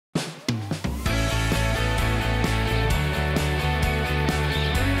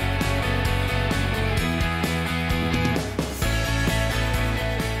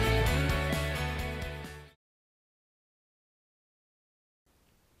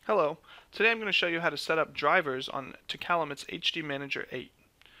Hello, today I'm going to show you how to set up drivers on TECALEMIT's HD Manager 8.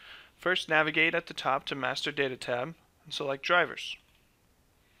 First, navigate at the top to Master Data tab and select Drivers.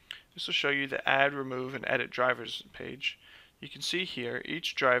 This will show you the Add, Remove, and Edit Drivers page. You can see here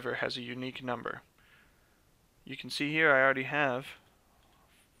each driver has a unique number. You can see here I already have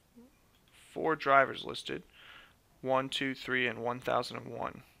 4 drivers listed, 1, 2, 3, and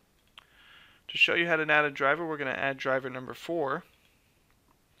 1001. To show you how to add a driver, we're going to add driver number 4.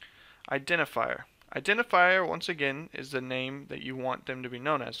 Identifier. Identifier, once again, is the name that you want them to be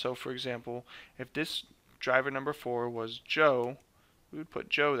known as. So, for example, if this driver number 4 was Joe, we would put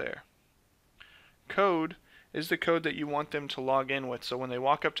Joe there. Code is the code that you want them to log in with. So when they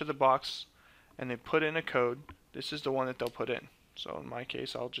walk up to the box and they put in a code, this is the one that they'll put in. So in my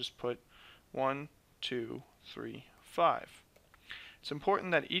case, I'll just put 1, 2, 3, 5. It's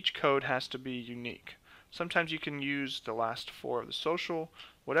important that each code has to be unique. Sometimes you can use the last 4 of the social,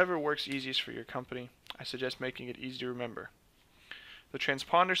 whatever works easiest for your company. I suggest making it easy to remember. The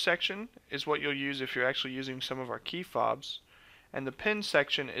transponder section is what you'll use if you're actually using some of our key fobs, and the pin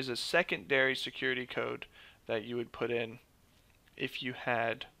section is a secondary security code that you would put in if you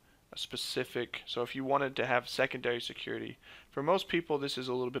had a specific, so if you wanted to have secondary security. For most people this is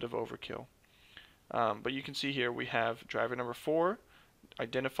a little bit of overkill. But you can see here we have driver number 4,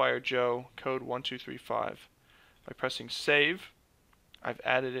 identifier Joe, code 1235. By pressing save, I've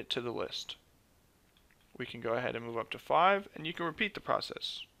added it to the list. We can go ahead and move up to 5, and you can repeat the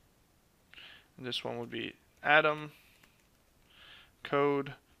process. And this one would be Adam,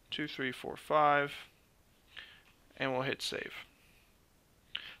 code 2345, and we'll hit save.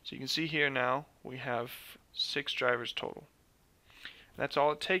 So you can see here now we have 6 drivers total. And that's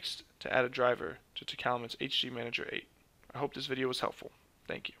all it takes to add a driver to TECALEMIT's HD Manager 8. I hope this video was helpful.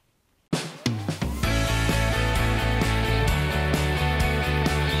 Thank you.